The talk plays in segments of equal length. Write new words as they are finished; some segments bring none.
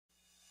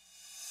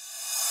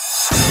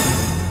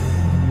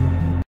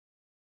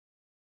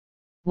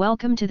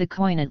Welcome to the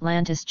Coin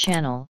Atlantis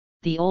channel,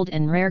 the old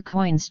and rare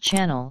coins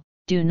channel.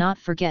 Do not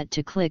forget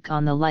to click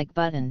on the like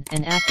button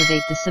and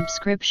activate the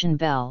subscription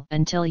bell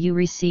until you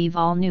receive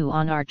all new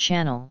on our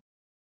channel.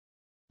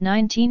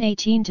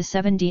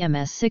 1918-7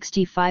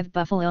 DMS65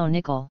 Buffalo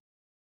Nickel.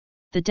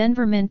 The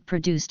Denver Mint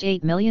produced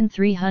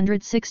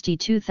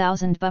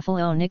 8,362,000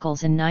 Buffalo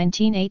nickels in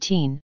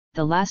 1918,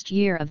 the last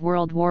year of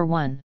World War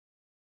I.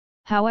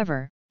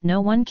 However,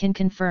 no one can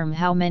confirm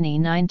how many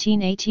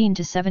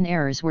 1918-7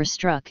 errors were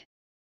struck.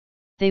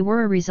 They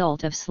were a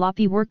result of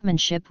sloppy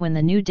workmanship when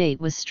the new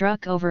date was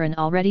struck over an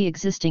already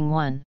existing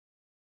one.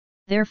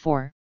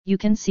 Therefore, you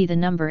can see the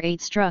number 8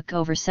 struck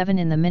over 7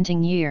 in the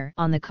minting year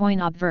on the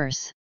coin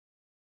obverse.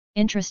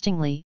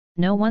 Interestingly,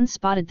 no one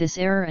spotted this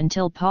error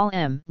until Paul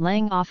M.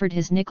 Lang offered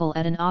his nickel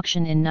at an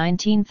auction in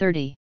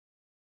 1930.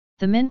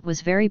 The mint was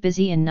very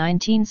busy in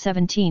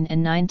 1917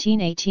 and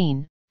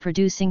 1918,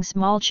 producing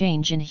small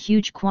change in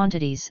huge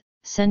quantities,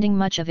 sending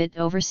much of it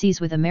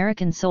overseas with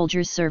American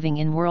soldiers serving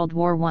in World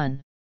War I.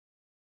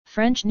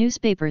 French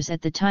newspapers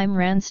at the time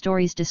ran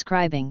stories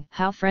describing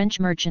how French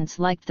merchants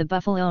liked the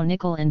Buffalo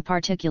nickel in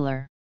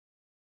particular.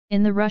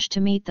 In the rush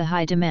to meet the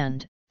high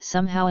demand,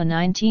 somehow a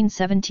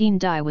 1917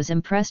 die was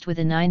impressed with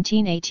a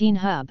 1918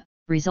 hub,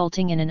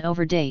 resulting in an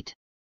overdate.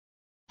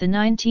 The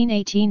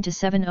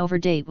 1918-7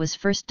 overdate was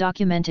first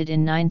documented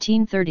in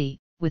 1930,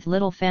 with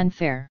little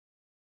fanfare.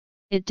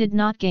 It did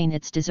not gain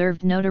its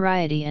deserved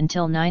notoriety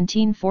until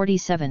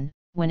 1947,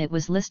 when it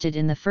was listed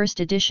in the first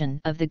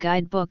edition of the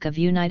Guidebook of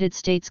United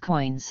States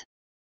Coins.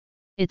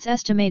 Its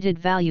estimated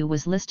value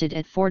was listed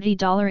at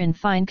 $40 in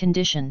fine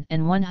condition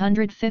and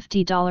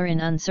 $150 in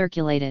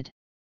uncirculated.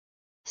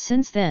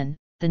 Since then,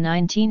 the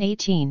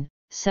 1918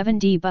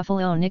 7D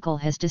Buffalo nickel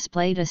has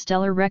displayed a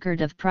stellar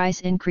record of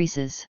price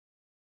increases.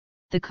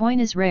 The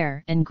coin is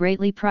rare and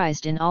greatly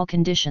prized in all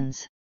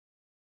conditions.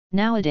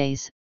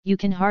 Nowadays, you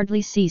can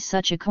hardly see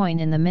such a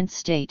coin in the mint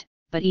state,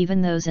 but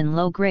even those in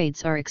low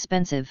grades are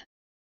expensive.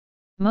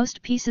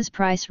 Most pieces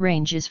price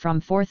range is from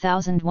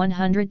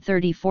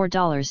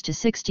 $4,134 to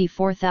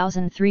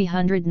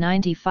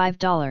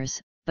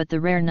 $64,395, but the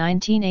rare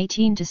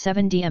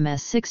 1918-7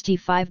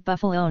 DMS65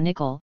 Buffalo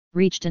nickel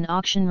reached an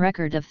auction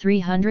record of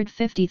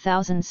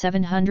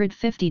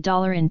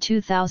 $350,750 in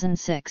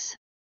 2006.